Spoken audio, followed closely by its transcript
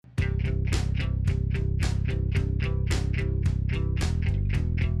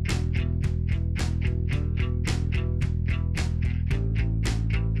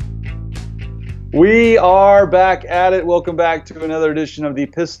We are back at it. Welcome back to another edition of the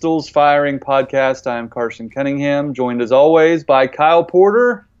Pistols Firing Podcast. I am Carson Cunningham, joined as always by Kyle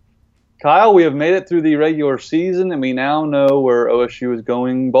Porter. Kyle, we have made it through the regular season, and we now know where OSU is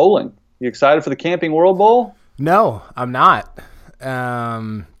going bowling. You excited for the Camping World Bowl? No, I'm not. It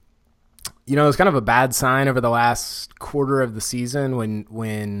was kind of a bad sign over the last quarter of the season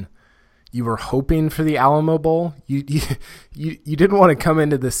when you were hoping for the Alamo Bowl. You didn't want to come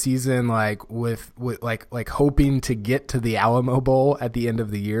into the season with hoping to get to the Alamo Bowl at the end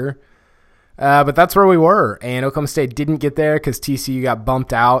of the year. But that's where we were, and Oklahoma State didn't get there because TCU got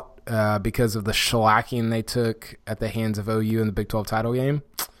bumped out because of the shellacking they took at the hands of OU in the Big 12 title game.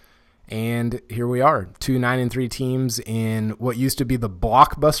 And here we are, 2 9-3 teams in what used to be the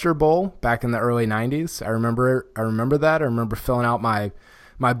Blockbuster Bowl back in the early 90s. I remember that. I remember filling out my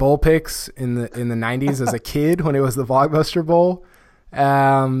bowl picks in the 90s as a kid when it was the Blockbuster Bowl.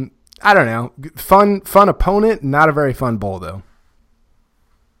 I don't know. Fun opponent, not a very fun bowl though.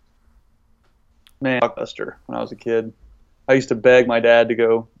 Man, Blockbuster when I was a kid. I used to beg my dad to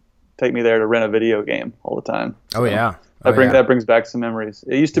go take me there to rent a video game all the time. So yeah. That brings back some memories.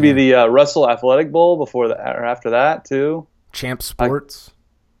 It used to be the Russell Athletic Bowl before that or after that too. Champ Sports.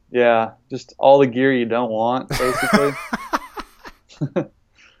 Just all the gear you don't want, basically.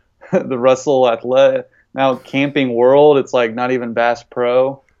 The Russell Athletic, now Camping World. It's like not even Bass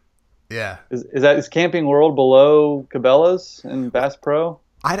Pro. Yeah. Is Camping World below Cabela's and Bass Pro?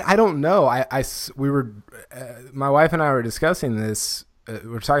 I don't know. We were my wife and I were discussing this. We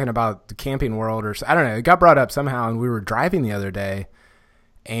were talking about the Camping World, or I don't know. It got brought up somehow, and we were driving the other day.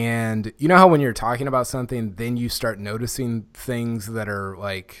 And you know how when you're talking about something, then you start noticing things that are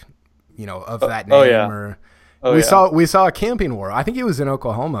like, of that name. Oh yeah. We saw a Camping World. I think it was in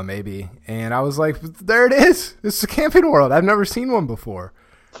Oklahoma, maybe. And I was like, there it is. It's a Camping World. I've never seen one before.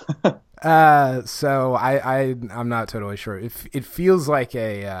 So I'm not totally sure. It feels like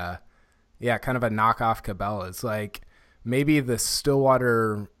kind of a knockoff Cabela's. Like maybe the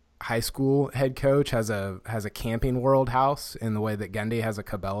Stillwater High School head coach has a Camping World house in the way that Gundy has a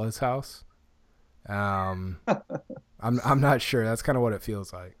Cabela's house. I'm not sure. That's kind of what it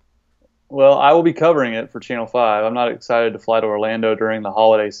feels like. Well, I will be covering it for Channel 5. I'm not excited to fly to Orlando during the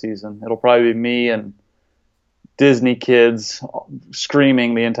holiday season. It'll probably be me and Disney kids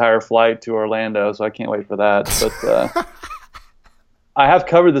screaming the entire flight to Orlando, so I can't wait for that. But I have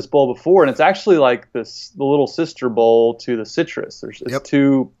covered this bowl before, and it's actually like the little sister bowl to the Citrus.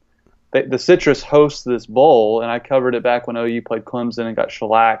 The Citrus hosts this bowl, and I covered it back when OU played Clemson and got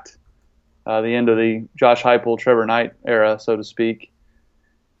shellacked, the end of the Josh Heupel, Trevor Knight era, so to speak.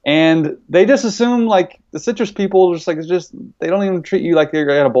 And they just assume like the Citrus people they don't even treat you like you're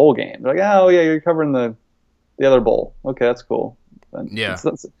at a bowl game. They're like, oh yeah, you're covering the other bowl. Okay, that's cool. And yeah, it's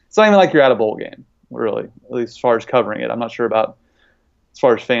not even like you're at a bowl game, really. At least as far as covering it, I'm not sure about as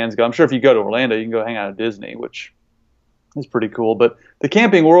far as fans go. I'm sure if you go to Orlando, you can go hang out at Disney, which is pretty cool. But the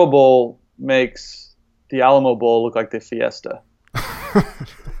Camping World Bowl makes the Alamo Bowl look like the Fiesta.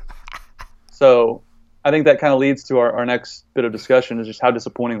 So I think that kind of leads to our next bit of discussion is just how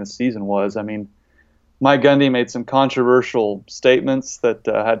disappointing the season was. I mean, Mike Gundy made some controversial statements that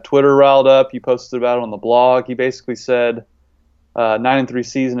had Twitter riled up. He posted about it on the blog. He basically said 9-3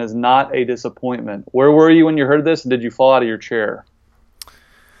 season is not a disappointment. Where were you when you heard this, and did you fall out of your chair?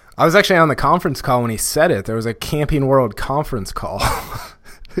 I was actually on the conference call when he said it. There was a Camping World conference call,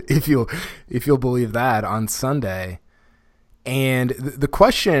 if you'll believe that, on Sunday. And the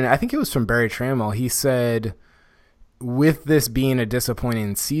question, I think it was from Barry Trammell, he said, with this being a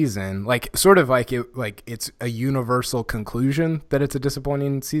disappointing season, it's a universal conclusion that it's a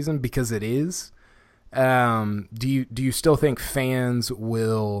disappointing season because it is. Do you still think fans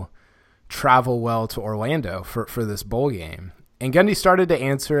will travel well to Orlando for this bowl game? And Gundy started to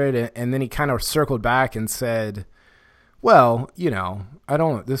answer it, and then he kind of circled back and said, well,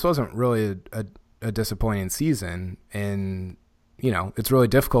 this wasn't really a disappointing season, and it's really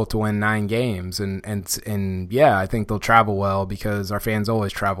difficult to win 9 games, and yeah, I think they'll travel well because our fans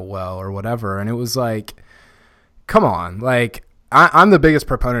always travel well or whatever. And it was like, come on, like I'm the biggest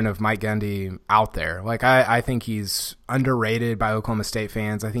proponent of Mike Gundy out there. Like I think he's underrated by Oklahoma State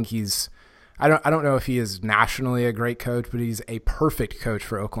fans. I think I don't know if he is nationally a great coach, but he's a perfect coach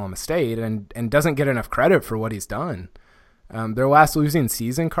for Oklahoma State and doesn't get enough credit for what he's done. Their last losing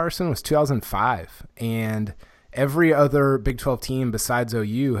season, Carson, was 2005, and every other Big 12 team besides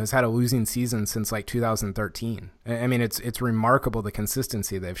OU has had a losing season since like 2013. I mean, it's remarkable the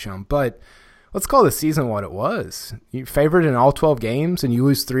consistency they've shown. But let's call the season what it was. You favored in all 12 games and you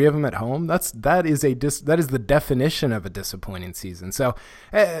lose 3 of them at home. That is the definition of a disappointing season. So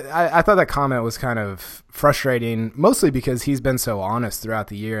I thought that comment was kind of frustrating, mostly because he's been so honest throughout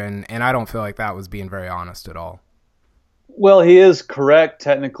the year, and I don't feel like that was being very honest at all. Well, he is correct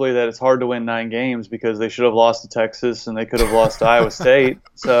technically that it's hard to win 9 games because they should have lost to Texas and they could have lost to Iowa State.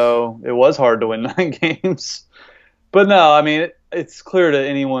 So it was hard to win 9 games. But no, I mean, it's clear to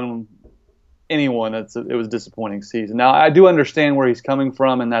anyone that it was a disappointing season. Now, I do understand where he's coming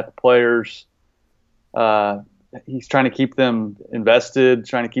from and that the players, he's trying to keep them invested,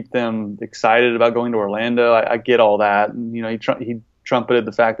 trying to keep them excited about going to Orlando. I get all that. And, you know, he trumpeted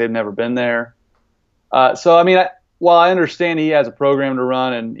the fact they've never been there. So, I mean, while I understand he has a program to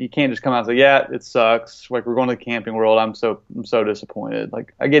run and he can't just come out and say, yeah, it sucks. Like, we're going to the Camping World. I'm so disappointed.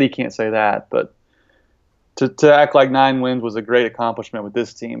 Like, I get he can't say that, but to act like 9 wins was a great accomplishment with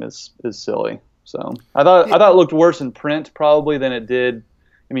this team is silly. So I thought it looked worse in print probably than it did.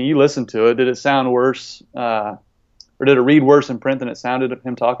 I mean, you listened to it. Did it sound worse, or did it read worse in print than it sounded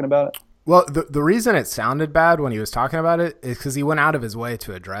him talking about it? Well, the reason it sounded bad when he was talking about it is because he went out of his way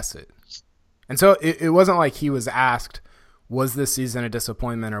to address it. And so it wasn't like he was asked, was this season a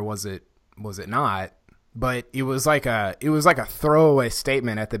disappointment or was it not? But it was like a throwaway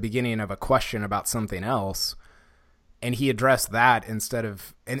statement at the beginning of a question about something else, and he addressed that instead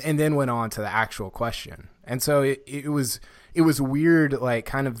of and then went on to the actual question. And so it was weird, like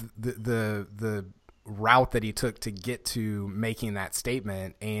kind of the route that he took to get to making that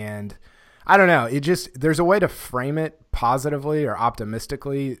statement. And I don't know, there's a way to frame it positively or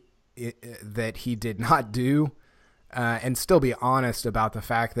optimistically that he did not do, and still be honest about the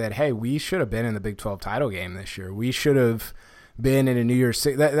fact that, hey, we should have been in the Big 12 title game this year. We should have been in a New Year's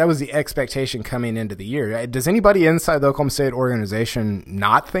Six. That was the expectation coming into the year. Does anybody inside the Oklahoma State organization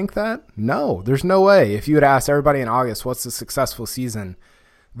not think that? No, there's no way. If you had asked everybody in August, what's a successful season,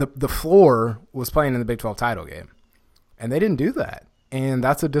 the floor was playing in the Big 12 title game, and they didn't do that. And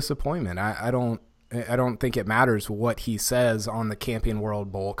that's a disappointment. I don't think it matters what he says on the Camping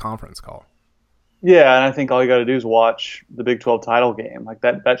World Bowl conference call. Yeah, and I think all you got to do is watch the Big 12 title game. Like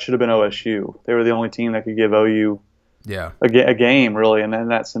that should have been OSU. They were the only team that could give OU a game, really, in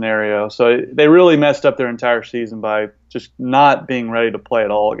that scenario. So they really messed up their entire season by just not being ready to play at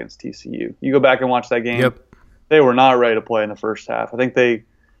all against TCU. You go back and watch that game. Yep. They were not ready to play in the first half. I think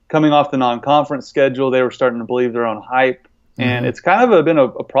coming off the non-conference schedule, they were starting to believe their own hype. And it's kind of been a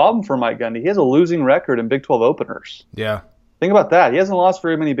problem for Mike Gundy. He has a losing record in Big 12 openers. Yeah. Think about that. He hasn't lost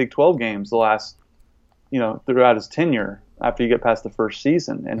very many Big 12 games throughout his tenure after you get past the first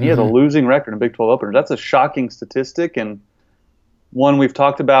season. And he has a losing record in Big 12 openers. That's a shocking statistic, and one we've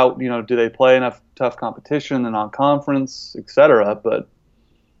talked about, do they play enough tough competition in the non-conference, et cetera. But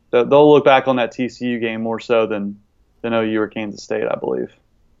they'll look back on that TCU game more so than OU or Kansas State, I believe.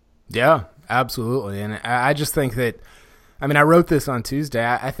 Yeah, absolutely. And I just think that, I wrote this on Tuesday.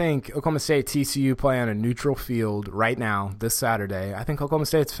 I think Oklahoma State, TCU play on a neutral field right now, this Saturday. I think Oklahoma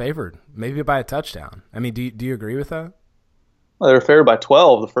State's favored, maybe by a touchdown. Do you agree with that? Well, they were favored by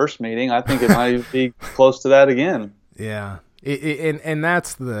 12 the first meeting. I think it might be close to that again. Yeah, and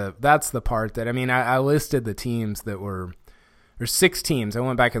that's the part that I listed the teams that there's 6 teams. I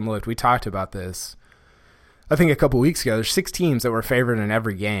went back and looked. We talked about this, I think, a couple weeks ago. There's 6 teams that were favored in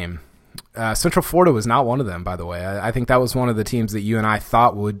every game. Central Florida was not one of them, by the way. I think that was one of the teams that you and I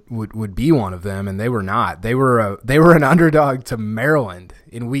thought would be one of them, and they were not. They were an underdog to Maryland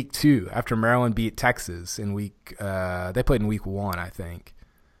in week 2 after Maryland beat Texas in they played in week 1, I think.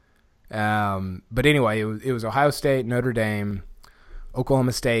 But anyway, it was Ohio State, Notre Dame,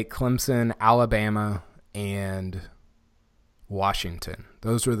 Oklahoma State, Clemson, Alabama, and Washington.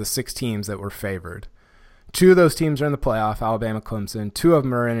 Those were the 6 teams that were favored. 2 of those teams are in the playoff, Alabama, Clemson. 2 of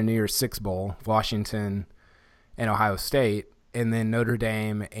them are in a New Year's Six bowl, Washington and Ohio State. And then Notre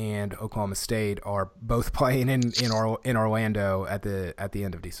Dame and Oklahoma State are both playing in Orlando at the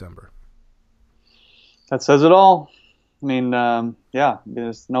end of December. That says it all. There's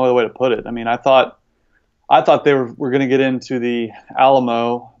no other way to put it. I thought they were going to get into the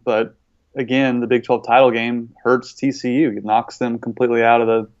Alamo, but again, the Big 12 title game hurts TCU. It knocks them completely out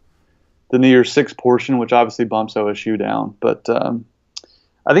of the New Year's Six portion, which obviously bumps OSU down. But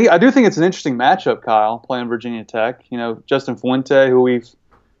I do think it's an interesting matchup, Kyle, playing Virginia Tech. Justin Fuente, who we've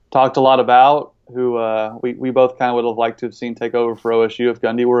talked a lot about, who we both kind of would have liked to have seen take over for OSU if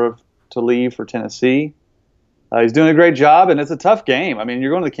Gundy were to leave for Tennessee. He's doing a great job, and it's a tough game.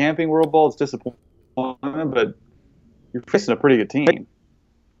 You're going to the Camping World Bowl. It's disappointing, but you're facing a pretty good team.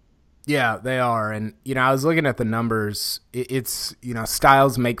 Yeah, they are. And, I was looking at the numbers. It's,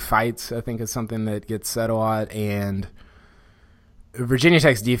 styles make fights, I think is something that gets said a lot. And Virginia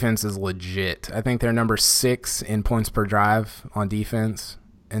Tech's defense is legit. I think they're number 6 in points per drive on defense.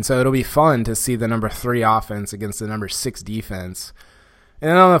 And so it'll be fun to see the number 3 offense against the number 6 defense. And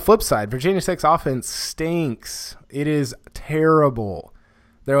then on the flip side, Virginia Tech's offense stinks. It is terrible.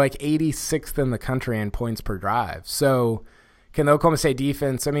 They're like 86th in the country in points per drive. So can the Oklahoma State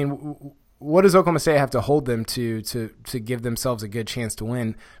defense, what does Oklahoma State have to hold them to give themselves a good chance to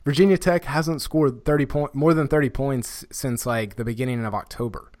win? Virginia Tech hasn't scored more than 30 points since like the beginning of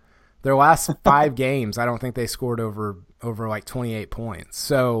October. Their last 5 games, I don't think they scored over like 28 points.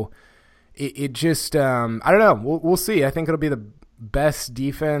 So it just, I don't know. We'll see. I think it'll be the best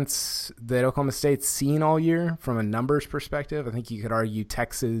defense that Oklahoma State's seen all year from a numbers perspective. I think you could argue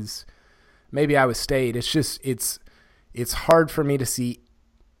Texas, maybe Iowa State. It's just it's hard for me to see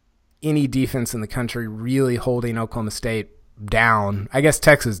any defense in the country really holding Oklahoma State down. I guess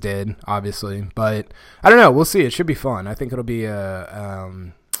Texas did, obviously, but I don't know. We'll see. It should be fun. I think it'll be at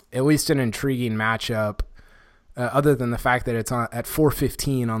least an intriguing matchup. Other than the fact that it's on at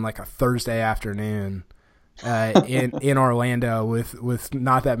 4:15 on like a Thursday afternoon. In Orlando with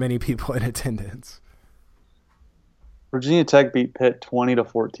not that many people in attendance. Virginia Tech beat Pitt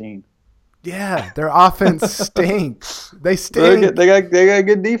 20-14. Yeah, their offense stinks. They stink. They got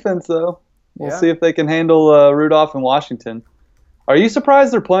good defense though. We'll see if they can handle Rudolph and Washington. Are you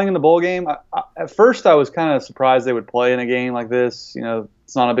surprised they're playing in the bowl game? At first, I was kind of surprised they would play in a game like this.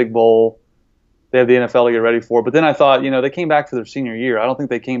 It's not a big bowl. They have the NFL to get ready for. But then I thought, they came back for their senior year. I don't think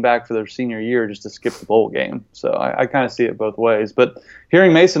they came back for their senior year just to skip the bowl game. So I kind of see it both ways. But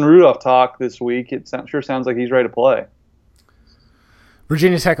hearing Mason Rudolph talk this week, it sure sounds like he's ready to play.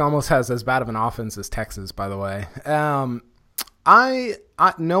 Virginia Tech almost has as bad of an offense as Texas, by the way. I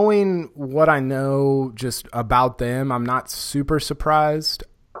knowing what I know just about them, I'm not super surprised.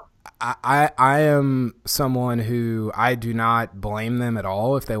 I am someone who I do not blame them at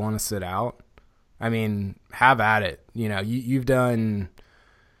all if they want to sit out. I mean, have at it. You've done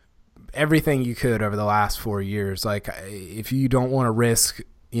everything you could over the last 4 years. Like, if you don't want to risk,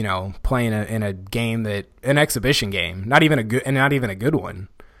 playing in a game an exhibition game, not even a good one,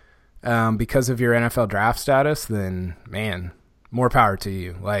 because of your NFL draft status, then man, more power to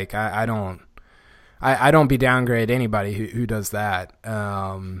you. Like, I don't be downgrade anybody who does that.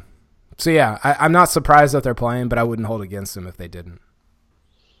 So yeah, I'm not surprised that they're playing, but I wouldn't hold against them if they didn't.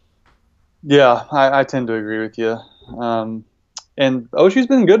 Yeah, I tend to agree with you. And OSU's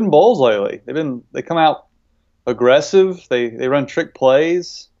been good in bowls lately. They come out aggressive. They run trick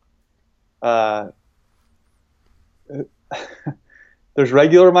plays. There's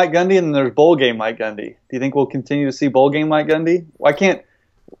regular Mike Gundy and there's bowl game Mike Gundy. Do you think we'll continue to see bowl game Mike Gundy? Why can't?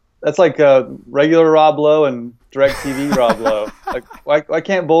 That's like regular Rob Lowe and DirecTV Rob Lowe. Like why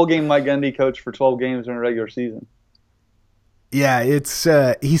can't bowl game Mike Gundy coach for 12 games in a regular season? Yeah, it's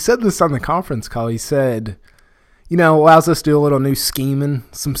he said this on the conference call. He said, allows us to do a little new scheming,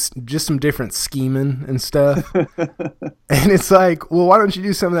 some different scheming and stuff. And it's like, well, why don't you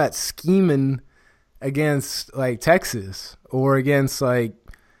do some of that scheming against like Texas or against like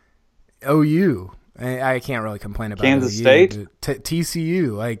OU? I can't really complain about Kansas OU, State,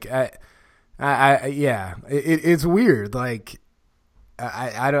 TCU. Like, yeah, it's weird. Like,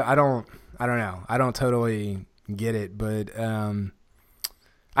 I don't know. I don't totally get it, but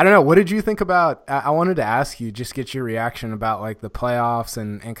I don't know. What did you think about? I wanted to ask you, just get your reaction about like the playoffs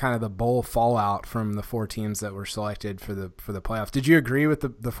and kind of the bowl fallout from the 4 teams that were selected for the playoffs. Did you agree with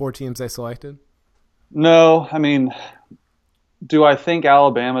the 4 teams they selected? No, I mean, do I think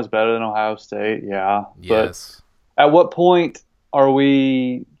Alabama's better than Ohio State? Yeah. Yes. But at what point are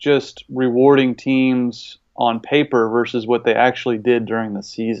we just rewarding teams on paper versus what they actually did during the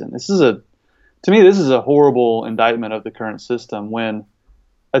season? To me, this is a horrible indictment of the current system when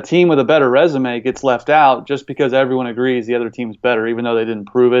a team with a better resume gets left out just because everyone agrees the other team's better, even though they didn't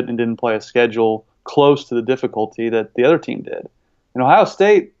prove it and didn't play a schedule close to the difficulty that the other team did. And Ohio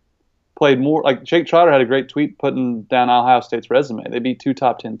State played more. Like Jake Trotter had a great tweet putting down Ohio State's resume. They beat 2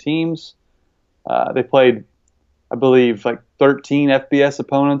 top 10 teams. They played, I believe, like 13 FBS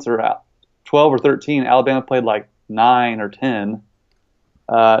opponents, or 12 or 13. Alabama played like 9 or 10.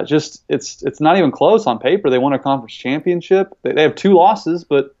 It's not even close on paper. They won a conference championship. They have 2 losses,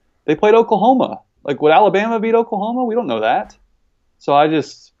 but they played Oklahoma. Like, would Alabama beat Oklahoma? We don't know that. So I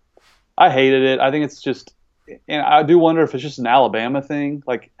hated it. I think it's just, and I do wonder if it's just an Alabama thing.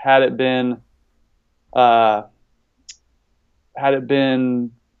 Like, had it been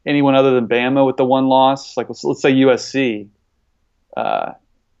anyone other than Bama with the 1 loss, like let's say USC,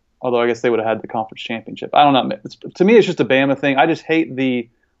 Although I guess they would have had the conference championship. I don't know. To me, it's just a Bama thing. I just hate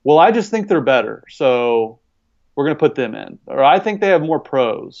I just think they're better, so we're going to put them in. Or I think they have more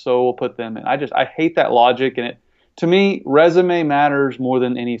pros, so we'll put them in. I hate that logic, and to me, resume matters more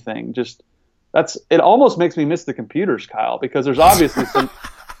than anything. It almost makes me miss the computers, Kyle, because there's obviously some.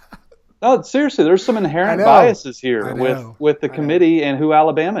 No, seriously, there's some inherent biases here with the committee and who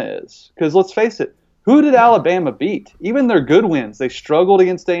Alabama is. Because let's face it, who did Alabama beat? Even their good wins, they struggled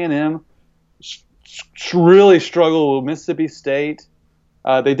against A&M, really struggled with Mississippi State.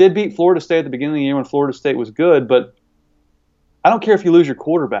 They did beat Florida State at the beginning of the year when Florida State was good, but I don't care if you lose your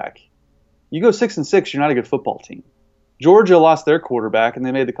quarterback. You go 6-6, you're not a good football team. Georgia lost their quarterback, and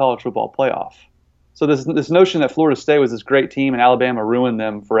they made the college football playoff. So this notion that Florida State was this great team and Alabama ruined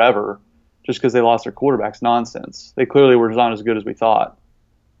them forever just because they lost their quarterback's nonsense. They clearly were not as good as we thought.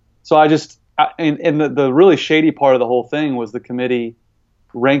 So the really shady part of the whole thing was the committee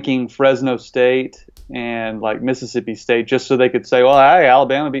ranking Fresno State and like Mississippi State just so they could say, well, hey,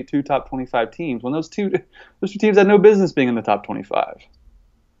 Alabama beat 2 top 25 teams when those two teams had no business being in the top 25.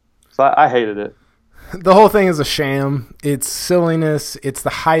 So I hated it. The whole thing is a sham. It's silliness. It's the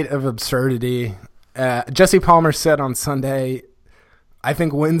height of absurdity. Jesse Palmer said on Sunday, I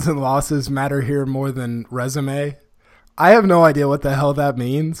think wins and losses matter here more than resume. I have no idea what the hell that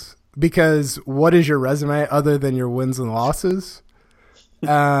means, because what is your resume other than your wins and losses?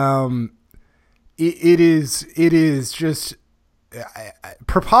 It is just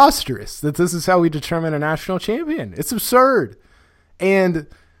preposterous that this is how we determine a national champion. It's absurd. And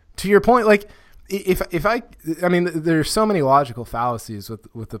to your point, like I mean, there's so many logical fallacies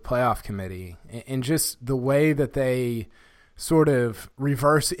with the playoff committee and just the way that they sort of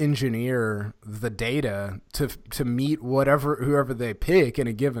reverse engineer the data to meet whoever they pick in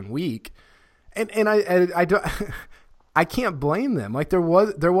a given week. And I don't I can't blame them. Like there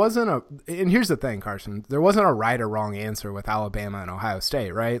wasn't and here's the thing, Carson, there wasn't a right or wrong answer with Alabama and Ohio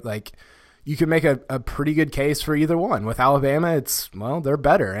State, right? Like you could make a pretty good case for either one. With Alabama, they're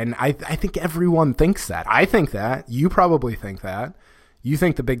better. And I think everyone thinks that. I think that. You probably think that. You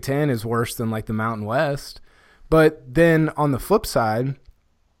think the Big Ten is worse than like the Mountain West. But then on the flip side,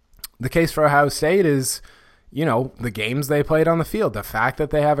 the case for Ohio State is, the games they played on the field, the fact that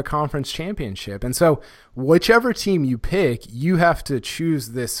they have a conference championship. And so whichever team you pick, you have to choose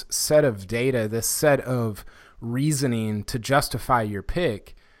this set of data, this set of reasoning to justify your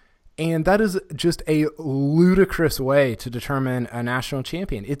pick. And that is just a ludicrous way to determine a national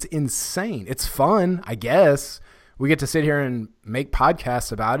champion. It's insane. It's fun, I guess. We get to sit here and make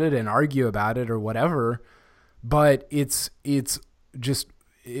podcasts about it and argue about it or whatever. But it's the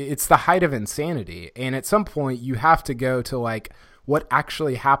height of insanity. And at some point you have to go to like what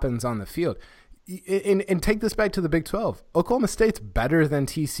actually happens on the field. And take this back to the Big 12. Oklahoma State's better than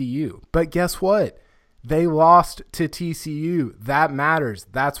TCU. But guess what? They lost to TCU. That matters.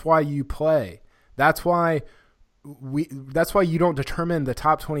 That's why you play. That's why you don't determine the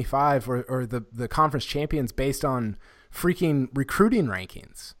top 25 or the conference champions based on freaking recruiting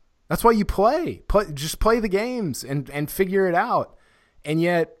rankings. That's why you play. Just play the games and figure it out. And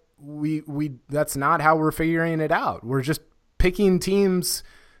yet we that's not how we're figuring it out. We're just picking teams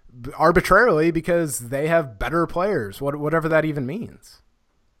arbitrarily because they have better players, whatever that even means.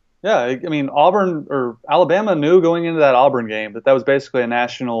 Yeah, I mean, Auburn or Alabama knew going into that Auburn game that was basically a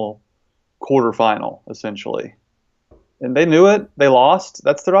national quarterfinal, essentially. And they knew it. They lost.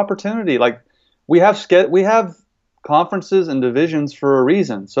 That's their opportunity. Like we have conferences and divisions for a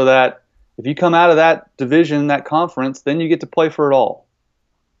reason, so that if you come out of that division, that conference, then you get to play for it all.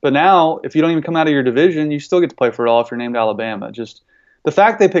 But now, if you don't even come out of your division, you still get to play for it all if you're named Alabama. Just the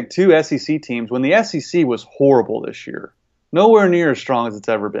fact they picked 2 SEC teams when the SEC was horrible this year. Nowhere near as strong as it's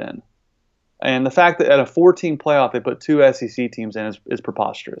ever been. And the fact that at a 14 playoff they put 2 SEC teams in is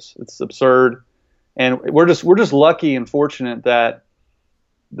preposterous. It's absurd. And we're just lucky and fortunate that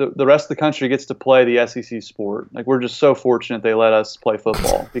the rest of the country gets to play the SEC sport. Like we're just so fortunate they let us play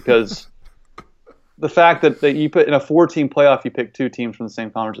football because the fact that you put in a 4-team playoff you pick 2 teams from the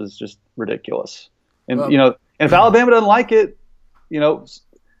same conference is just ridiculous. And and if Alabama doesn't like it,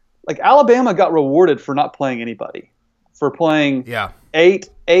 like Alabama got rewarded for not playing anybody. For playing 8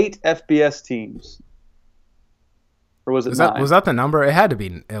 FBS teams. Or was it 9? Was that the number? It had to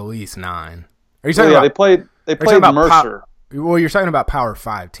be at least 9. Are you talking about, they played Mercer. You're talking about Power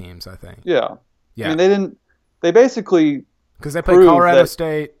 5 teams, I think. Yeah. I mean, they basically because they played Colorado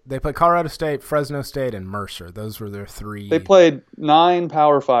State, Fresno State, and Mercer. Those were their 3. They played 9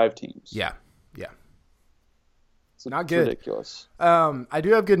 Power 5 teams. Yeah. It's not good. Ridiculous. I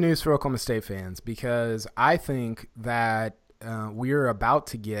do have good news for Oklahoma State fans because I think that we're about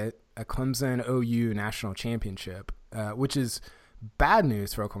to get a Clemson OU national championship, which is bad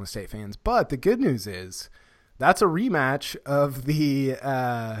news for Oklahoma State fans. But the good news is that's a rematch of the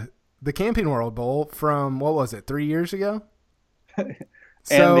Camping World Bowl from, what was it, 3 years ago? And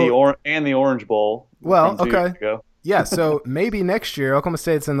the Orange Bowl. Well, okay. Yeah, so maybe next year Oklahoma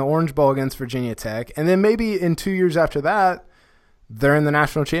State's in the Orange Bowl against Virginia Tech, and then maybe in 2 years after that, they're in the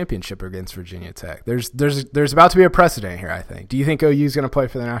national championship against Virginia Tech. There's about to be a precedent here, I think. Do you think OU's going to play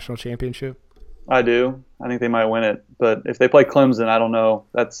for the national championship? I do. I think they might win it, but if they play Clemson, I don't know.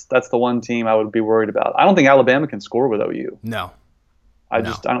 That's the one team I would be worried about. I don't think Alabama can score with OU. No. I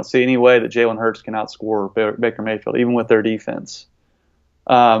don't see any way that Jalen Hurts can outscore Baker Mayfield, even with their defense.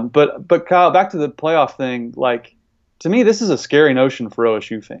 But Kyle, back to the playoff thing. Like, to me, this is a scary notion for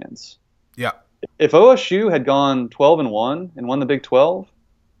OSU fans. Yeah. If OSU had gone 12-1 and won the Big 12,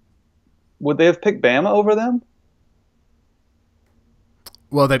 would they have picked Bama over them?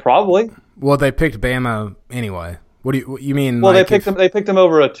 Well, they probably. Well, they picked Bama anyway. What you mean? Well, like they picked them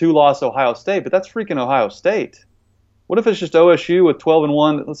over a 2-loss Ohio State, but that's freaking Ohio State. What if it's just OSU with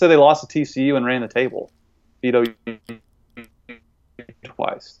 12-1? Let's say they lost to TCU and ran the table, beat OU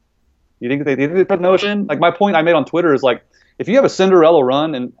twice. You think they put an notion? Like, my point I made on Twitter is, like, if you have a Cinderella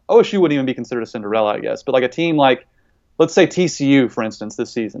run, and OSU wouldn't even be considered a Cinderella, I guess, but like a team like, let's say TCU, for instance,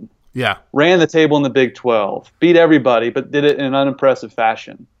 this season. Yeah. Ran the table in the Big 12, beat everybody, but did it in an unimpressive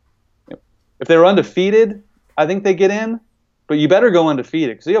fashion. If they were undefeated, I think they get in, but you better go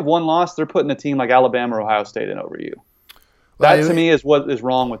undefeated, because you have one loss, they're putting a team like Alabama or Ohio State in over you. That, to me, is what is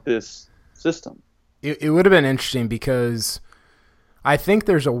wrong with this system. It would have been interesting, because I think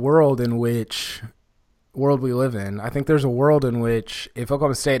there's a world we live in. I think there's a world in which if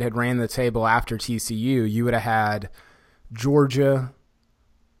Oklahoma State had ran the table after TCU, you would have had Georgia,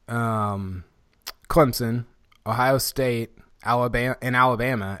 Clemson, Ohio State,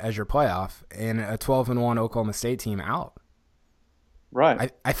 Alabama as your playoff, and a 12-1 Oklahoma State team out.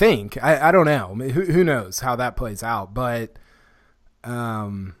 Right. I think. I don't know. Who knows how that plays out? But that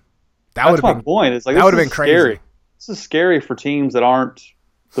would have been my point. It's like, that would have been crazy. Scary. This is scary for teams that aren't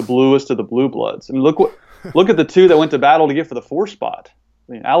the bluest of the blue bloods. I mean, look at the two that went to battle to get for the 4 spot.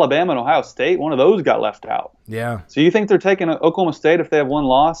 I mean, Alabama and Ohio State, one of those got left out. Yeah. So you think they're taking Oklahoma State if they have one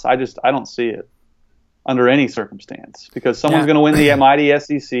loss? I don't see it under any circumstance, because someone's going to win the mighty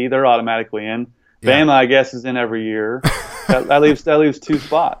SEC. They're automatically in. Bama, I guess, is in every year. that leaves 2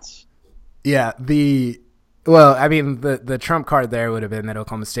 spots. Yeah. The trump card there would have been that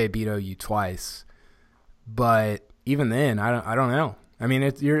Oklahoma State beat OU twice, but even then, I don't know. I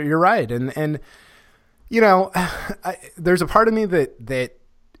mean, you're right, and you know, there's a part of me that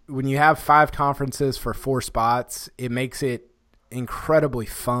when you have 5 conferences for 4 spots, it makes it incredibly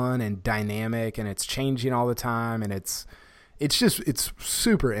fun and dynamic, and it's changing all the time, and it's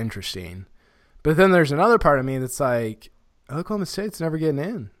super interesting. But then there's another part of me that's like, Oklahoma State's never getting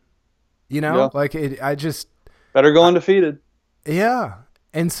in. You know, like I just better go undefeated. Yeah,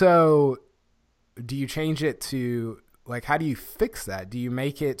 and so do you change it to, like, how do you fix that? Do you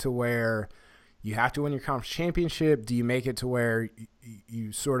make it to where you have to win your conference championship? Do you make it to where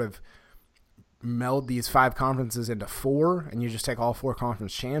you sort of meld these 5 conferences into 4 and you just take all 4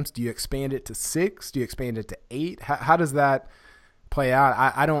 conference champs? Do you expand it to 6? Do you expand it to 8? How does that play out?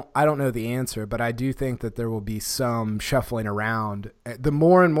 I don't know the answer, but I do think that there will be some shuffling around. The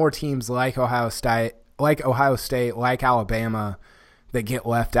more and more teams like Ohio State, like Alabama, that get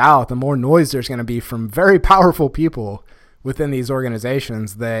left out, the more noise there's going to be from very powerful people within these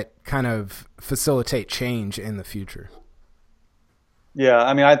organizations that kind of facilitate change in the future. Yeah,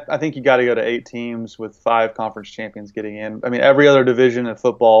 I mean, I think you got to go to 8 teams with 5 conference champions getting in. I mean, every other division in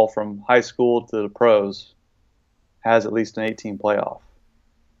football, from high school to the pros, has at least an 8-team playoff.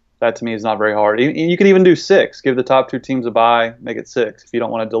 That, to me, is not very hard. You could even do 6. Give the top 2 teams a bye, make it 6 if you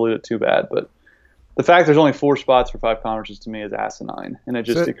don't want to dilute it too bad. But the fact there's only 4 spots for 5 conferences, to me, is asinine, and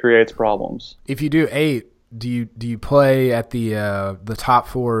it creates problems. If you do 8, do you play at the top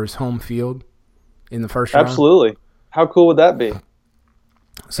 4's home field in the first round? Absolutely. How cool would that be?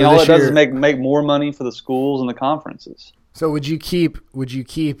 So all it does is make more money for the schools and the conferences. So would you keep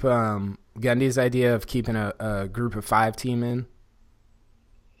Gundy's idea of keeping a group of 5 team in?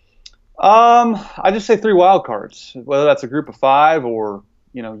 I just say 3 wild cards, whether that's a group of 5 or,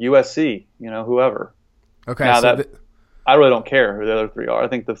 USC, whoever. Okay. Now I really don't care who the other 3 are. I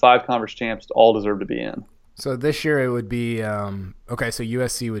think the 5 conference champs all deserve to be in. So this year it would be so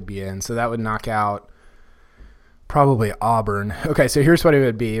USC would be in. So that would knock out probably Auburn. Okay, so here's what it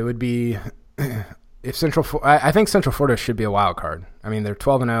would be. It would be if I think Central Florida should be a wild card. I mean, they're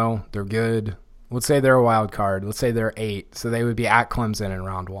 12-0, they're good. Let's say they're a wild card. Let's say they're 8, so they would be at Clemson in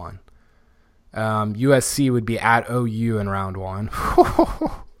round 1. USC would be at OU in round 1.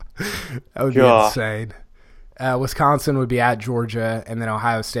 That would be insane. Wisconsin would be at Georgia, and then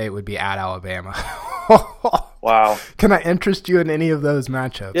Ohio State would be at Alabama. Wow. Can I interest you in any of those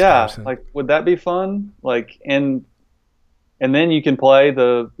matchups? Yeah, Carson? like would that be fun? Like and then you can play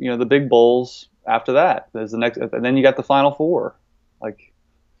the big bowls after that. There's the next, and then you got the Final Four. Like,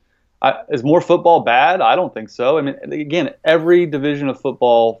 is more football bad? I don't think so. I mean, again, every division of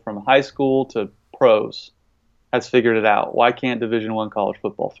football from high school to pros has figured it out. Why can't Division I college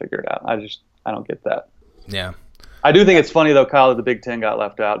football figure it out? I don't get that. Yeah. I do think it's funny, though, Kyle, that the Big Ten got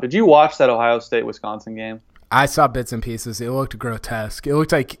left out. Did you watch that Ohio State-Wisconsin game? I saw bits and pieces. It looked grotesque. It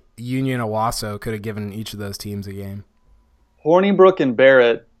looked like Union Owasso could have given each of those teams a game. Hornibrook and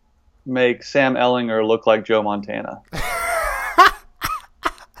Barrett make Sam Ellinger look like Joe Montana.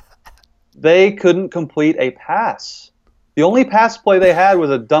 They couldn't complete a pass. The only pass play they had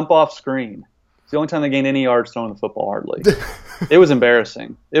was a dump-off screen. It's the only time they gained any yards throwing the football, hardly. It was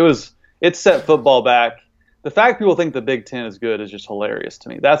embarrassing. It set football back. The fact people think the Big Ten is good is just hilarious to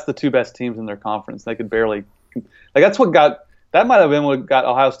me. That's the 2 best teams in their conference. They could barely – like that might have been what got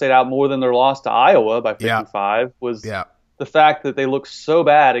Ohio State out more than their loss to Iowa by 55 was the fact that they looked so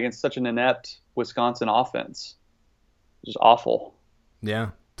bad against such an inept Wisconsin offense. Just awful. Yeah,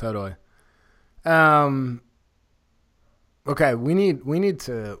 totally. Okay, we need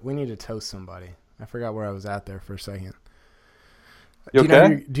to toast somebody. I forgot where I was at there for a second. Do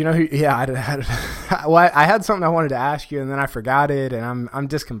you know who? Yeah, I had something I wanted to ask you, and then I forgot it, and I'm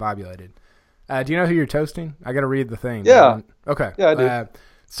discombobulated. Do you know who you're toasting? I got to read the thing. Yeah. Okay. Yeah, I do.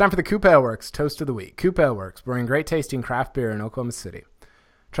 It's time for the Coop Ale Works Toast of the Week. Coop Ale Works, brewing great tasting craft beer in Oklahoma City.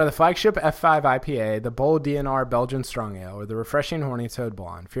 Try the flagship F5 IPA, the bold DNR Belgian Strong Ale, or the refreshing Horny Toad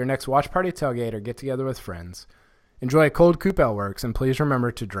Blonde. For your next watch party, tailgate, or get together with friends, enjoy a cold Coop Ale Works, and please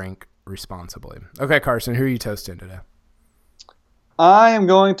remember to drink responsibly. Okay, Carson, who are you toasting today? I am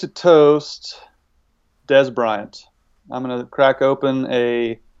going to toast Dez Bryant. I'm going to crack open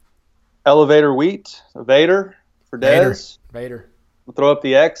a elevator wheat, a Vader for Dez. Vader. We'll throw up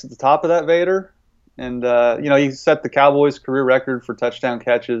the X at the top of that Vader. And, he set the Cowboys' career record for touchdown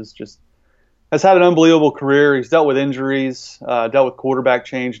catches. Just has had an unbelievable career. He's dealt with injuries, dealt with quarterback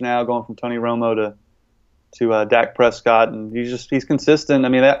change now, going from Tony Romo to Dak Prescott. And he's consistent. I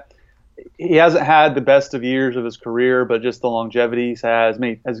mean, he hasn't had the best of years of his career, but just the longevity he's has. I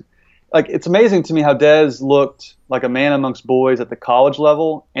mean, it's amazing to me how Dez looked like a man amongst boys at the college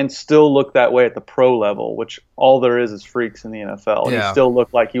level and still looked that way at the pro level, which all there is freaks in the NFL. Yeah. He still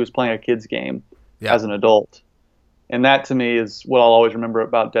looked like he was playing a kid's game as an adult. And that to me is what I'll always remember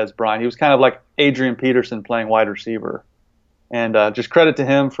about Dez Bryant. He was kind of like Adrian Peterson playing wide receiver. And just credit to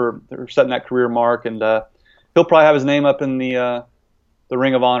him for setting that career mark. And he'll probably have his name up in the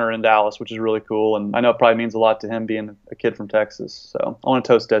Ring of Honor in Dallas, which is really cool. And I know it probably means a lot to him being a kid from Texas. So I want to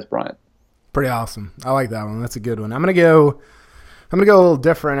toast Dez Bryant. Pretty awesome. I like that one. That's a good one. I'm gonna go a little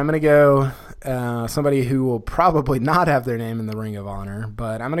different. I'm gonna go somebody who will probably not have their name in the Ring of Honor,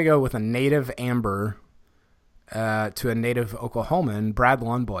 but I'm gonna go with a native Amber to a native Oklahoman, Brad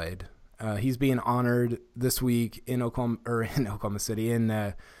Lundblade. He's being honored this week in Oklahoma City,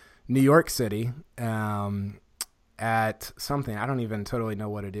 in New York City. At something. I don't even totally know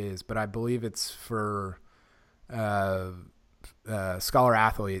what it is, but I believe it's for scholar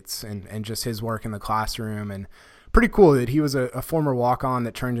athletes and just his work in the classroom. And pretty cool that he was a former walk-on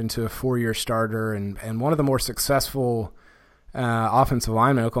that turned into a 4-year starter and one of the more successful offensive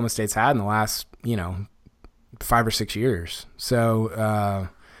linemen Oklahoma State's had in the last, 5 or 6 years. So,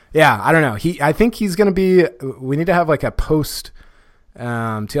 I don't know. I think he's going to be – we need to have like a post –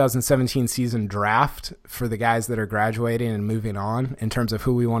 2017 season draft for the guys that are graduating and moving on in terms of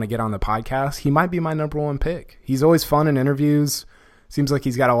who we want to get on the podcast. He might be my number 1 pick. He's always fun in interviews. Seems like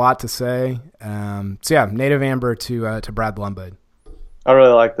he's got a lot to say. Native Amber to Brad Lundblade. I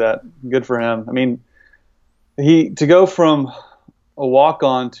really like that. Good for him. I mean, to go from a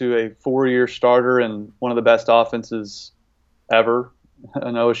walk-on to a 4-year starter and one of the best offenses ever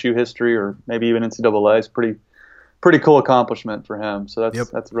in OSU history, or maybe even NCAA, is pretty cool accomplishment for him. So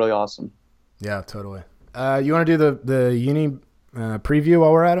that's really awesome. Yeah, totally. You want to do the uni preview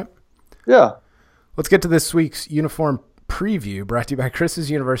while we're at it? Yeah. Let's get to this week's uniform preview, brought to you by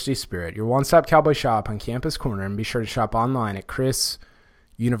Chris's University Spirit, your one-stop cowboy shop on Campus Corner, and be sure to shop online at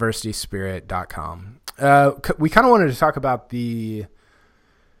chrisuniversityspirit.com. We kind of wanted to talk about the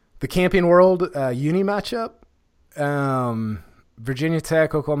Camping World uni matchup. Virginia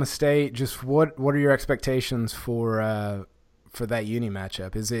Tech, Oklahoma State. Just what are your expectations for for that uni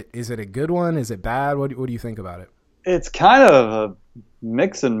matchup? Is it a good one? Is it bad? What do you think about it? It's kind of a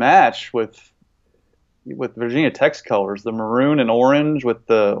mix and match with Virginia Tech's colors, the maroon and orange with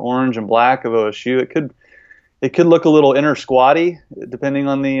the orange and black of OSU. It could look a little inner squatty depending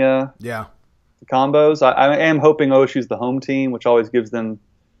on the combos. I am hoping OSU's the home team, which always gives them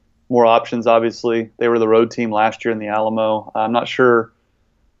more options. Obviously, they were the road team last year in the Alamo. I'm not sure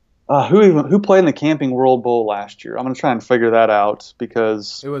who played in the Camping World Bowl last year. I'm going to try and figure that out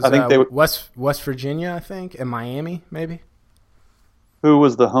because it was I think they West Virginia, I think, and Miami, maybe. Who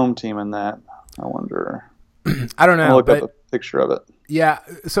was the home team in that? I wonder. I don't know. I'll look up a picture of it. Yeah.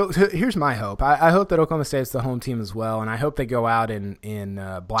 So here's my hope. I hope that Oklahoma State's the home team as well, and I hope they go out in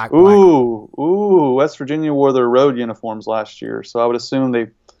black. Ooh! West Virginia wore their road uniforms last year, so I would assume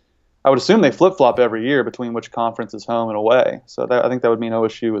they flip flop every year between which conference is home and away. So I think that would mean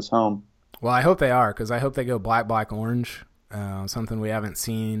OSU is home. Well, I hope they are because I hope they go black, orange. Something we haven't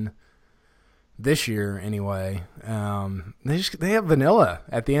seen this year anyway. They have vanilla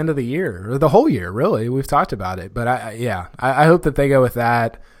at the end of the year, or the whole year, really. We've talked about it, but I hope that they go with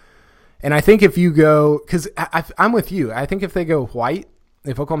that. And I think if you go, because I'm with you, I think if they go white,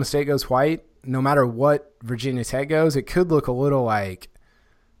 if Oklahoma State goes white, no matter what Virginia Tech goes, it could look a little like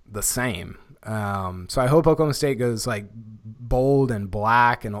the same. So I hope Oklahoma State goes like bold and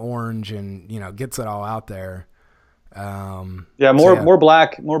black and orange and gets it all out there. More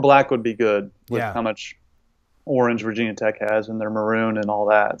black would be good with how much orange Virginia Tech has and their maroon and all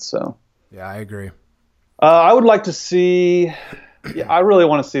that. So yeah, I agree. I would like to see. I really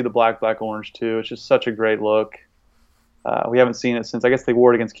want to see the black orange too. It's just such a great look. We haven't seen it since I guess they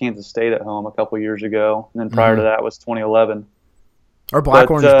wore it against Kansas State at home a couple of years ago, and then prior to that was 2011. Or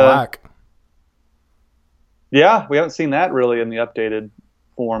orange black. Yeah, we haven't seen that really in the updated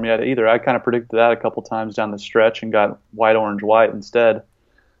form yet either. I kind of predicted that a couple times down the stretch and got white instead.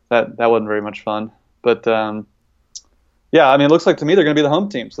 That wasn't very much fun. But it looks like to me they're going to be the home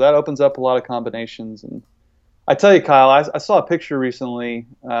team, so that opens up a lot of combinations. And I tell you, Kyle, I saw a picture recently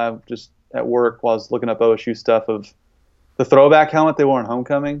just at work while I was looking up OSU stuff of the throwback helmet they wore in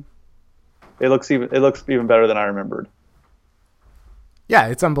homecoming. It looks even better than I remembered. Yeah,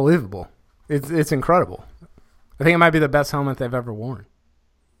 it's unbelievable. It's incredible. I think it might be the best helmet they've ever worn.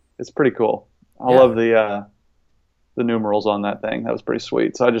 It's pretty cool. I love the numerals on that thing. That was pretty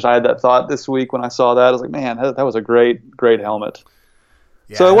sweet. So I had that thought this week when I saw that. I was like, man, that was a great helmet.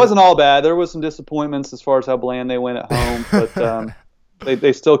 Yeah. So it wasn't all bad. There was some disappointments as far as how bland they went at home, but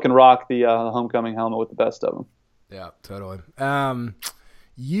they still can rock the homecoming helmet with the best of them. Yeah, totally.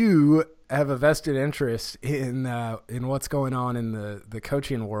 You have a vested interest in what's going on in the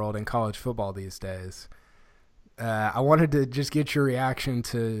coaching world in college football these days. I wanted to just get your reaction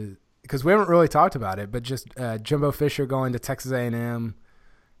to, because we haven't really talked about it, but just Jimbo Fisher going to Texas A&M,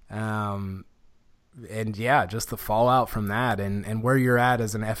 and just the fallout from that and where you're at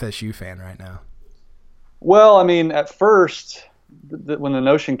as an FSU fan right now. Well, I mean, at first, when the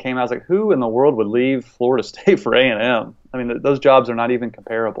notion came, I was like, who in the world would leave Florida State for A&M? I mean, those jobs are not even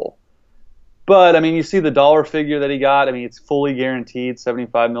comparable. But, I mean, you see the dollar figure that he got. I mean, it's fully guaranteed,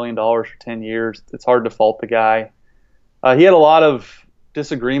 $75 million for 10 years. It's hard to fault the guy. He had a lot of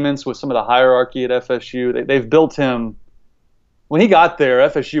disagreements with some of the hierarchy at FSU. They've built him – when he got there,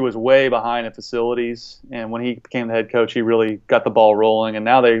 FSU was way behind in facilities. And when he became the head coach, he really got the ball rolling. And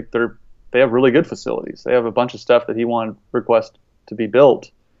now they have really good facilities. They have a bunch of stuff that he wanted request to be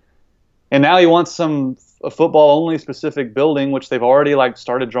built. And now he wants a football-only specific building, which they've already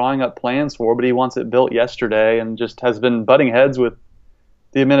started drawing up plans for, but he wants it built yesterday and just has been butting heads with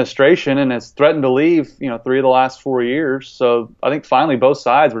the administration and has threatened to leave, 3 of the last 4 years. So I think finally both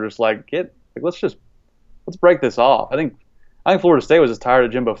sides were just let's break this off. I think Florida State was as tired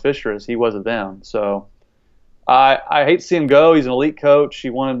of Jimbo Fisher as he was of them. So I hate to see him go. He's an elite coach. He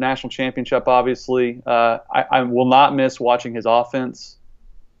won a national championship, obviously. I will not miss watching his offense.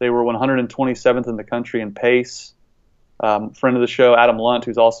 They were 127th in the country in pace. Friend of the show, Adam Lunt,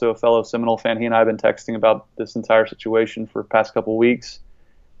 who's also a fellow Seminole fan, he and I have been texting about this entire situation for the past couple of weeks.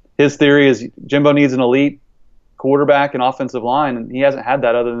 His theory is Jimbo needs an elite quarterback and offensive line, and he hasn't had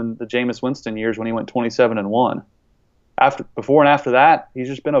that other than the Jameis Winston years when he went 27-1. Before and after that, he's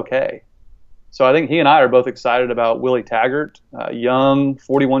just been okay. So I think he and I are both excited about Willie Taggart, young,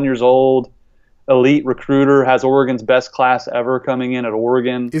 41 years old, elite recruiter, has Oregon's best class ever coming in at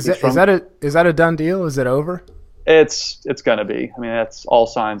Oregon. Is that a done deal? Is it over? It's gonna be. I mean, that's all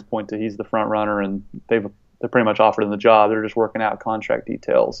signs point to he's the front runner, and they're pretty much offered him the job. They're just working out contract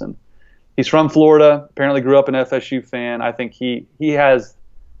details. And he's from Florida. Apparently, grew up an FSU fan. I think he has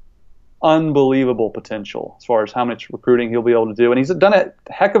unbelievable potential as far as how much recruiting he'll be able to do. And he's done a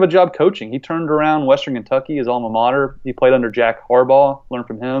heck of a job coaching. He turned around Western Kentucky, his alma mater. He played under Jack Harbaugh, learned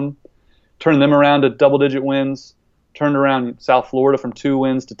from him, turned them around to double-digit wins, turned around South Florida from 2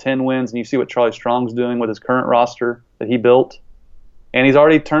 wins to 10 wins, and you see what Charlie Strong's doing with his current roster that he built. And he's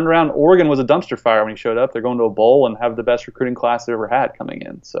already turned around. Oregon was a dumpster fire when he showed up. They're going to a bowl and have the best recruiting class they've ever had coming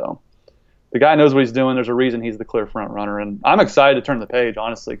in. So the guy knows what he's doing. There's a reason he's the clear front runner. And I'm excited to turn the page,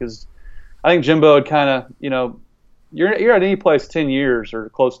 honestly, because I think Jimbo had kind of, you're at any place 10 years or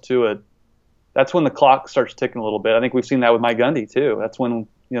close to it. That's when the clock starts ticking a little bit. I think we've seen that with Mike Gundy, too. That's when,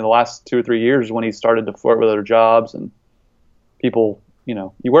 the last 2 or 3 years when he started to flirt with other jobs and people,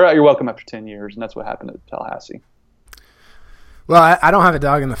 you wear out your welcome after 10 years, and that's what happened at Tallahassee. Well, I don't have a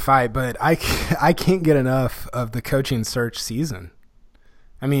dog in the fight, but I can't get enough of the coaching search season.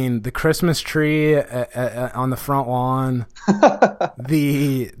 I mean, the Christmas tree on the front lawn,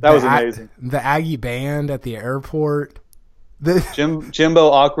 that was amazing. The Aggie band at the airport.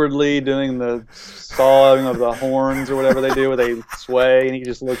 Jimbo awkwardly doing the sawing of the horns or whatever they do where they sway, and he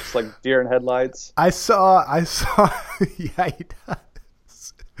just looks like deer in headlights. I saw yeah, he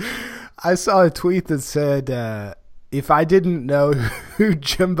does. I saw a tweet that said, if I didn't know who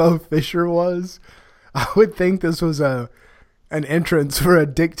Jimbo Fisher was, I would think this was an entrance for a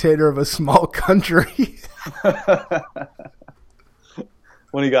dictator of a small country.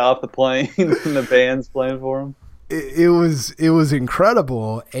 When he got off the plane and the band's playing for him. It was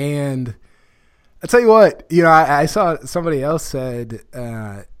incredible. And I tell you what, I saw somebody else said,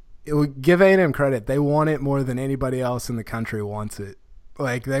 it would give A&M credit. They want it more than anybody else in the country wants it.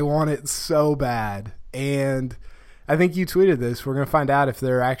 Like, they want it so bad. And I think you tweeted this. We're going to find out if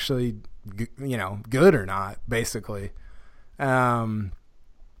they're actually, good or not, basically. But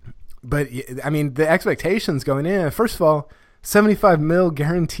I mean, the expectations going in, first of all, $75 million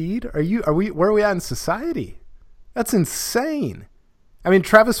guaranteed. Where are we at in society? That's insane. I mean,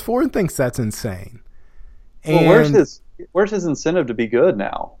 Travis Ford thinks that's insane. And where's his incentive to be good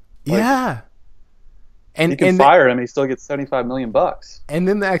now? Yeah. And you can fire him, he still gets $75 million. And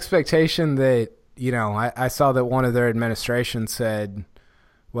then the expectation that, I saw that one of their administration said,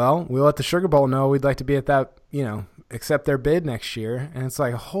 well, we'll let the Sugar Bowl know we'd like to be at that, accept their bid next year. And it's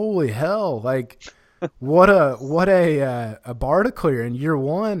like, holy hell, like what a bar to clear in year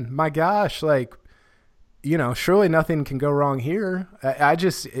one. My gosh, like, surely nothing can go wrong here.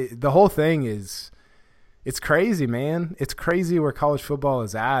 The whole thing is, it's crazy, man. It's crazy where college football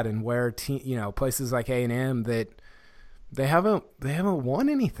is at and where places like A&M that they haven't won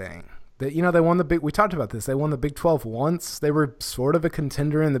anything. That they won we talked about this. They won the Big 12 once. They were sort of a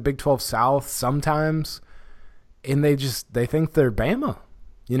contender in the Big 12 South sometimes, and they think they're Bama,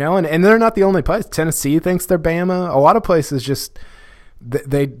 and they're not the only place. Tennessee thinks they're Bama. A lot of places just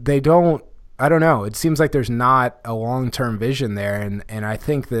they don't. I don't know. It seems like there's not a long-term vision there, and I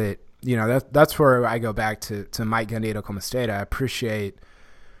think that that's where I go back to Mike Gundy at Oklahoma State. I appreciate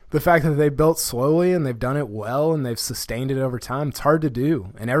the fact that they built slowly and they've done it well and they've sustained it over time. It's hard to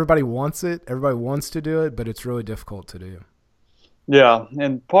do, and everybody wants it. Everybody wants to do it, but it's really difficult to do. Yeah,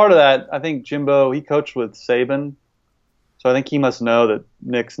 and part of that, I think Jimbo, he coached with Saban, so I think he must know that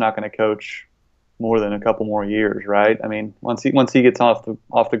Nick's not going to coach more than a couple more years, right? I mean, once he gets off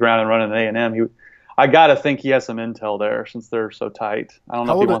the ground and running at A&M, I got to think he has some intel there since they're so tight. I don't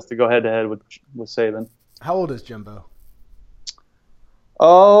know if he wants to go head-to-head with Saban. How old is Jimbo?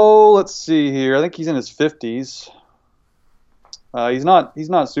 Oh, let's see here. I think he's in his 50s. He's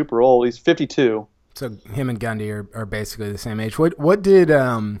not super old. He's 52. So him and Gundy are basically the same age. What did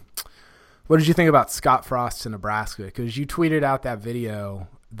you think about Scott Frost in Nebraska? Because you tweeted out that video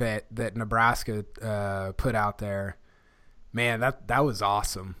that Nebraska put out there. Man, that was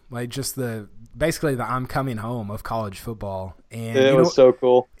awesome. Like, just basically the I'm coming home of college football. And it was so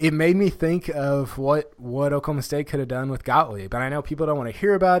cool. It made me think of what Oklahoma State could have done with Gottlieb. But I know people don't want to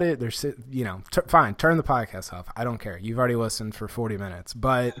hear about it. They're fine, turn the podcast off. I don't care. You've already listened for 40 minutes.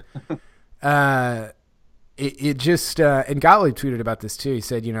 But it just and Gottlieb tweeted about this too. He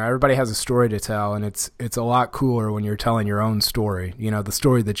said, everybody has a story to tell, and it's a lot cooler when you're telling your own story, the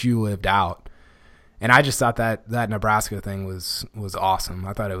story that you lived out. And I just thought that Nebraska thing was awesome.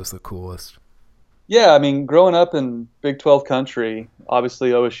 I thought it was the coolest. Yeah, I mean, growing up in Big 12 country, obviously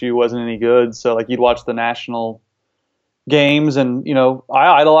OSU wasn't any good. So, like, you'd watch the national games, and,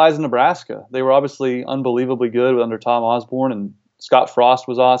 I idolized Nebraska. They were obviously unbelievably good under Tom Osborne, and Scott Frost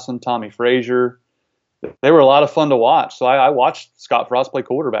was awesome, Tommy Frazier. They were a lot of fun to watch. So I watched Scott Frost play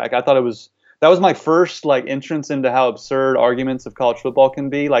quarterback. I thought that was my first, entrance into how absurd arguments of college football can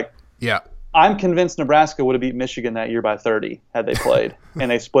be. Like, yeah. I'm convinced Nebraska would have beat Michigan that year by 30 had they played, and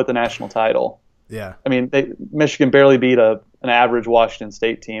they split the national title. Yeah. I mean, Michigan barely beat an average Washington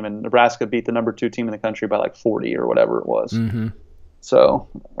State team, and Nebraska beat the number 2 team in the country by like 40 or whatever it was. Mm-hmm. So,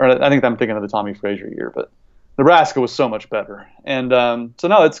 or I think I'm thinking of the Tommy Frazier year, but Nebraska was so much better. And so,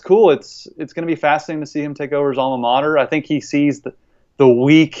 no, it's cool. It's going to be fascinating to see him take over his alma mater. I think he sees the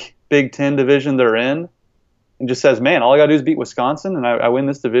weak Big Ten division they're in and just says, man, all I got to do is beat Wisconsin, and I win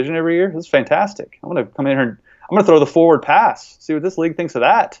this division every year. This is fantastic. I'm going to come in here and I'm going to throw the forward pass, see what this league thinks of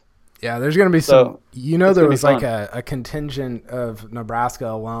that. Yeah, there's going to be some – there was like a contingent of Nebraska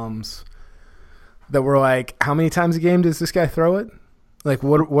alums that were like, how many times a game does this guy throw it? Like,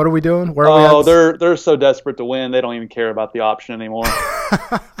 what are we doing? Where are we at? They're so desperate to win, they don't even care about the option anymore.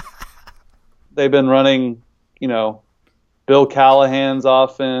 They've been running, Bill Callahan's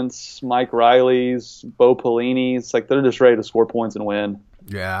offense, Mike Riley's, Bo Pelini's. Like, they're just ready to score points and win.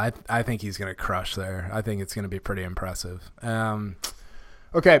 Yeah, I think he's going to crush there. I think it's going to be pretty impressive.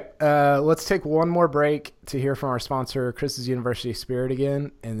 Okay, let's take one more break to hear from our sponsor, Chris's University Spirit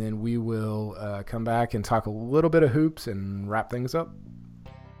again, and then we will come back and talk a little bit of hoops and wrap things up.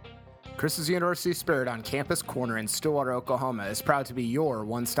 Chris's University Spirit on Campus Corner in Stillwater, Oklahoma is proud to be your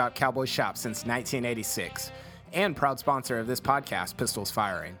one-stop Cowboy shop since 1986 and proud sponsor of this podcast, Pistols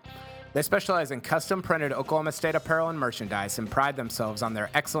Firing. They specialize in custom-printed Oklahoma State apparel and merchandise and pride themselves on their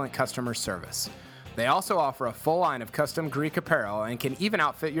excellent customer service. They also offer a full line of custom Greek apparel and can even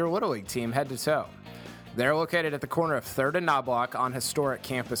outfit your Little League team head to toe. They're located at the corner of 3rd and Knobloch on historic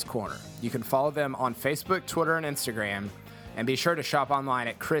Campus Corner. You can follow them on Facebook, Twitter, and Instagram, and be sure to shop online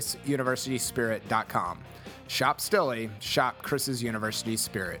at chrisuniversityspirit.com. Shop Stilly, shop Chris's University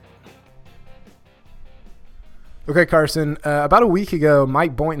Spirit. Okay, Carson, about a week ago,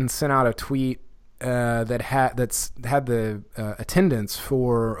 Mike Boynton sent out a tweet that had the attendance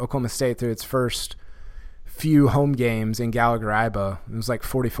for Oklahoma State through its first few home games in Gallagher-Iba. It was like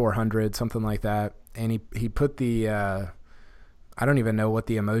 4,400, something like that. And he put the I don't even know what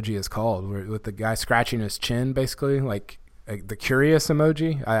the emoji is called, with the guy scratching his chin, basically, like the curious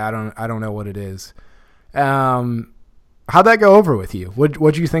emoji. I don't know what it is. How'd that go over with you?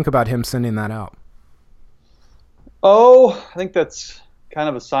 What'd you think about him sending that out? Oh, I think that's kind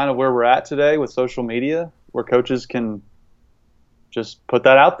of a sign of where we're at today with social media, where coaches can just put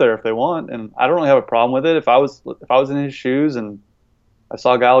that out there if they want, and I don't really have a problem with it. If I was in his shoes and I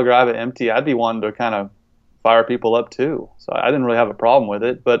saw Gallagher-Iba empty, I'd be wanting to kind of fire people up too. So I didn't really have a problem with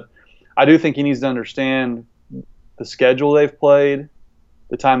it, but I do think he needs to understand the schedule they've played,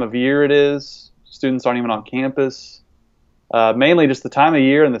 the time of year it is. Students aren't even on campus. Mainly just the time of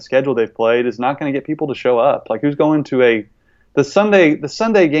year and the schedule they've played is not going to get people to show up. Like, who's going to the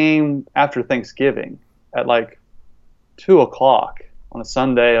Sunday game after Thanksgiving at like 2:00 on a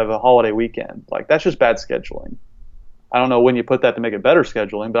Sunday of a holiday weekend? Like, that's just bad scheduling. I don't know when you put that to make it better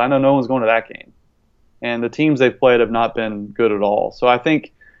scheduling, but I know no one's going to that game. And the teams they've played have not been good at all. So I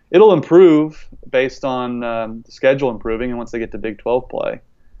think it'll improve based on the schedule improving and once they get to Big 12 play.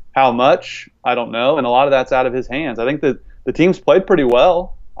 How much? I don't know. And a lot of that's out of his hands. I think that the team's played pretty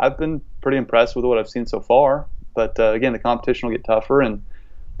well. I've been pretty impressed with what I've seen so far. But, again, the competition will get tougher. And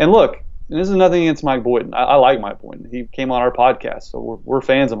look, and this is nothing against Mike Boynton. I like Mike Boynton. He came on our podcast, so we're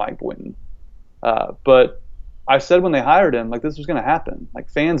fans of Mike Boynton. But I said when they hired him, like, this was going to happen. Like,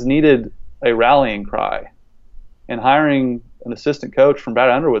 fans needed a rallying cry. And hiring an assistant coach from Brad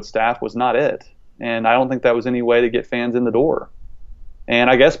Underwood's staff was not it. And I don't think that was any way to get fans in the door. And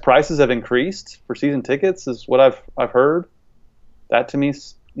I guess prices have increased for season tickets is what I've heard. That to me,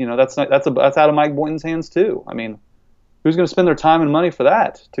 that's out of Mike Boynton's hands too. I mean, who's going to spend their time and money for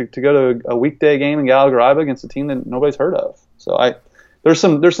that to go to a weekday game in Gallagher-Iba against a team that nobody's heard of? So there's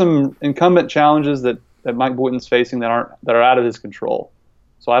some incumbent challenges that Mike Boynton's facing that are out of his control.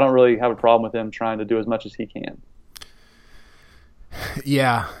 So I don't really have a problem with him trying to do as much as he can.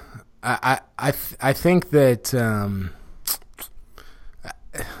 Yeah, I think that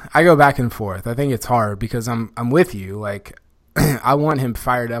I go back and forth. I think it's hard because I'm with you. Like, I want him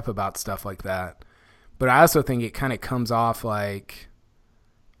fired up about stuff like that, but I also think it kind of comes off like,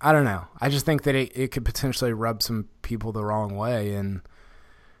 I don't know. I just think that it could potentially rub some people the wrong way, and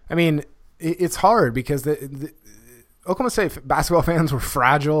I mean, it's hard because the Oklahoma State basketball fans were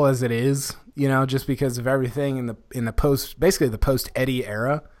fragile as it is, just because of everything in the post Eddie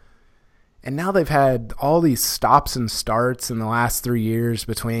era. And now they've had all these stops and starts in the last 3 years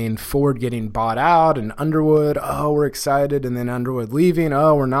between Ford getting bought out and Underwood. Oh, we're excited. And then Underwood leaving.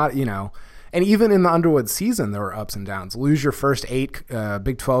 Oh, we're not, And even in the Underwood season, there were ups and downs. Lose your first 8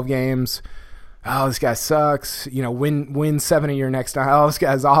 Big 12 games. oh, this guy sucks. Win 7 of your next time. Oh, this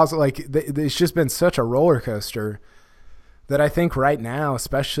guy's awesome. Like it's just been such a roller coaster that I think right now,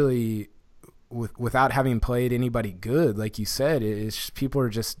 especially without having played anybody good, like you said, it's just, people are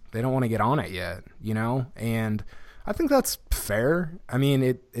just, they don't want to get on it yet, and I think that's fair. I mean,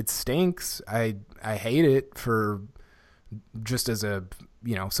 it stinks. I hate it for just as a,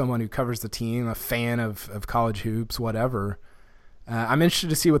 someone who covers the team, a fan of college hoops, whatever. I'm interested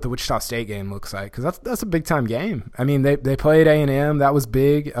to see what the Wichita State game looks like, because that's a big time game. I mean, they played A&M. That was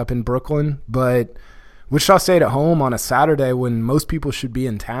big up in Brooklyn, but Wichita State at home on a Saturday when most people should be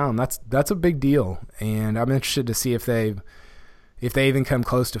in town, that's a big deal. And I'm interested to see if they even come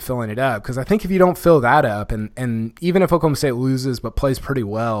close to filling it up, because I think if you don't fill that up, and even if Oklahoma State loses but plays pretty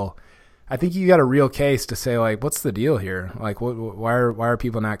well, I think you got a real case to say, like, what's the deal here? Like, why are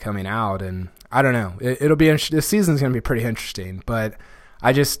people not coming out? And I don't know. It'll be interesting. This season's going to be pretty interesting, but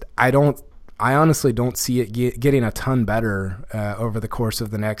I honestly don't see it getting a ton better over the course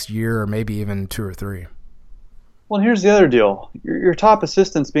of the next year, or maybe even 2 or 3. Well, here's the other deal. Your top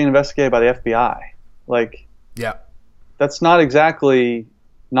assistant's being investigated by the FBI. Like, yeah, that's not exactly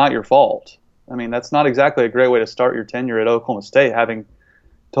not your fault. I mean, that's not exactly a great way to start your tenure at Oklahoma State, having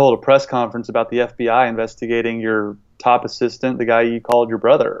to hold a press conference about the FBI investigating your top assistant, the guy you called your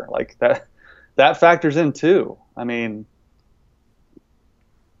brother. Like, that factors in too. I mean,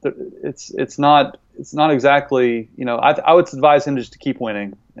 it's not exactly, I would advise him just to keep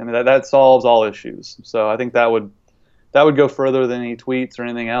winning. I mean, that solves all issues. So I think that would go further than any tweets or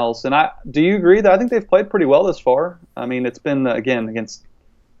anything else. And do you agree that I think they've played pretty well this far? I mean, it's been, again, against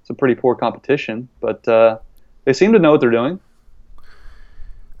some pretty poor competition, but they seem to know what they're doing.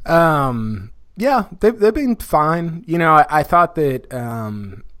 Yeah, they've been fine. I thought they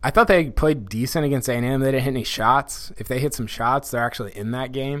played decent against A&M. They didn't hit any shots. If they hit some shots, they're actually in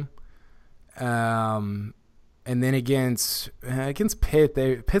that game. And then against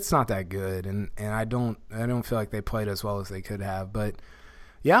Pitt, Pitt's not that good, and I don't feel like they played as well as they could have. But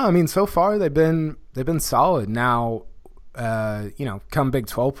yeah, I mean, so far they've been solid. Now, come Big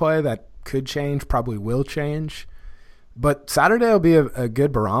 12 play, that could change, probably will change. But Saturday will be a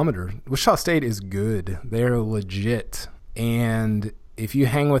good barometer. Wichita State is good. They're legit. And if you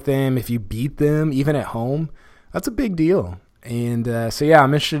hang with them, if you beat them, even at home, that's a big deal. And so, yeah,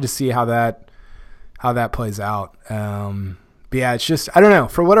 I'm interested to see how that plays out. But, yeah, it's just, I don't know.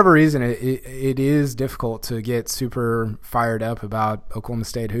 For whatever reason, it is difficult to get super fired up about Oklahoma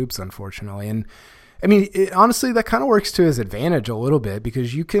State hoops, unfortunately. And, I mean, honestly, that kind of works to his advantage a little bit,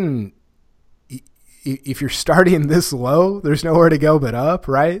 because you can – if you're starting this low, there's nowhere to go but up,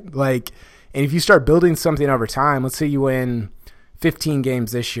 right? Like, and if you start building something over time, let's say you win 15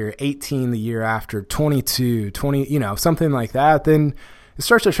 games this year, 18 the year after, 22, 20, something like that, then it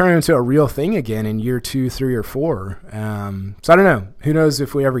starts to turn into a real thing again in year 2, 3, or 4. So I don't know. Who knows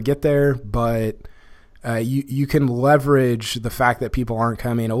if we ever get there, but you can leverage the fact that people aren't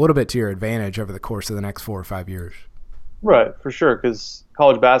coming a little bit to your advantage over the course of the next 4 or 5 years. Right, for sure, because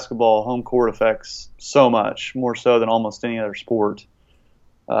college basketball, home court affects so much, more so than almost any other sport.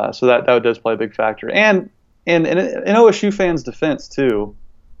 So that does play a big factor. And in OSU fans' defense, too,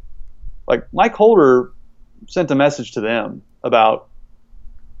 like Mike Holder sent a message to them about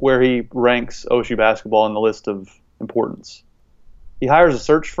where he ranks OSU basketball in the list of importance. He hires a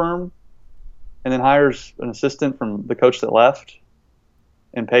search firm and then hires an assistant from the coach that left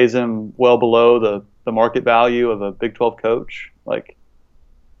and pays him well below the market value of a Big 12 coach. Like,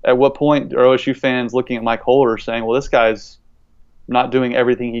 at what point are OSU fans looking at Mike Holder saying, well, this guy's not doing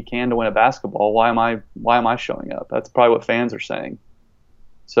everything he can to win a basketball. Why am I showing up? That's probably what fans are saying.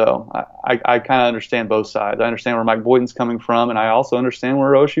 So I kind of understand both sides. I understand where Mike Boynton's coming from, and I also understand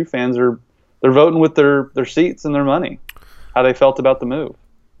where OSU fans they're voting with their seats and their money, how they felt about the move.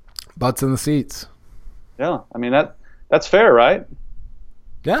 Butts in the seats. Yeah, I mean, that's fair, right?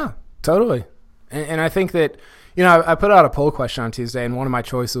 Yeah, totally. And I think that, I put out a poll question on Tuesday, and one of my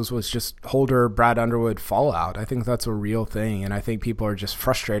choices was just Holder, Brad Underwood fallout. I think that's a real thing, and I think people are just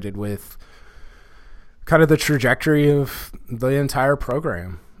frustrated with kind of the trajectory of the entire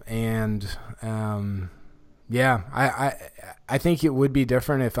program. And, I think it would be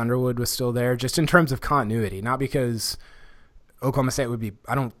different if Underwood was still there, just in terms of continuity, not because Oklahoma State would be,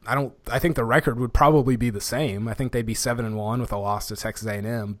 I think the record would probably be the same. I think they'd be 7-1 with a loss to Texas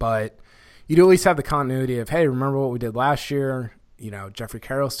A&M, but you'd at least have the continuity of, hey, remember what we did last year? Jeffrey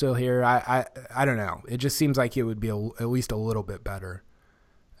Carroll's still here. I don't know. It just seems like it would be at least a little bit better.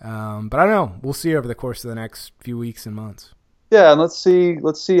 But I don't know. We'll see over the course of the next few weeks and months. Yeah, and let's see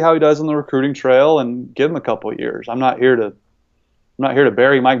how he does on the recruiting trail and give him a couple of years. I'm not here to not here to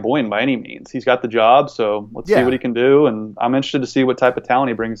bury Mike Boynton by any means. He's got the job, so let's see what he can do. And I'm interested to see what type of talent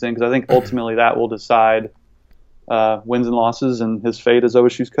he brings in, because I think ultimately that will decide wins and losses and his fate as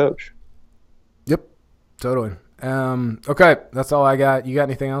OSU's coach. Yep, totally. Okay, that's all I got. You got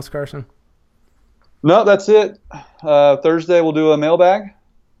anything else, Carson? No, that's it. Thursday we'll do a mailbag.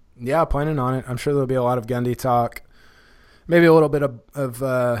 Yeah, planning on it. I'm sure there'll be a lot of Gundy talk. Maybe a little bit of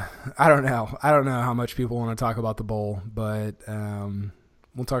I don't know. I don't know how much people want to talk about the bowl, but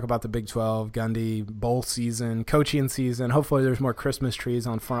we'll talk about the Big 12, Gundy, bowl season, coaching season. Hopefully there's more Christmas trees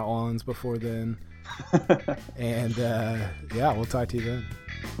on front lawns before then. And, yeah, we'll talk to you then.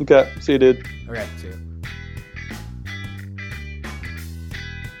 Okay. See you, dude. Okay, see you.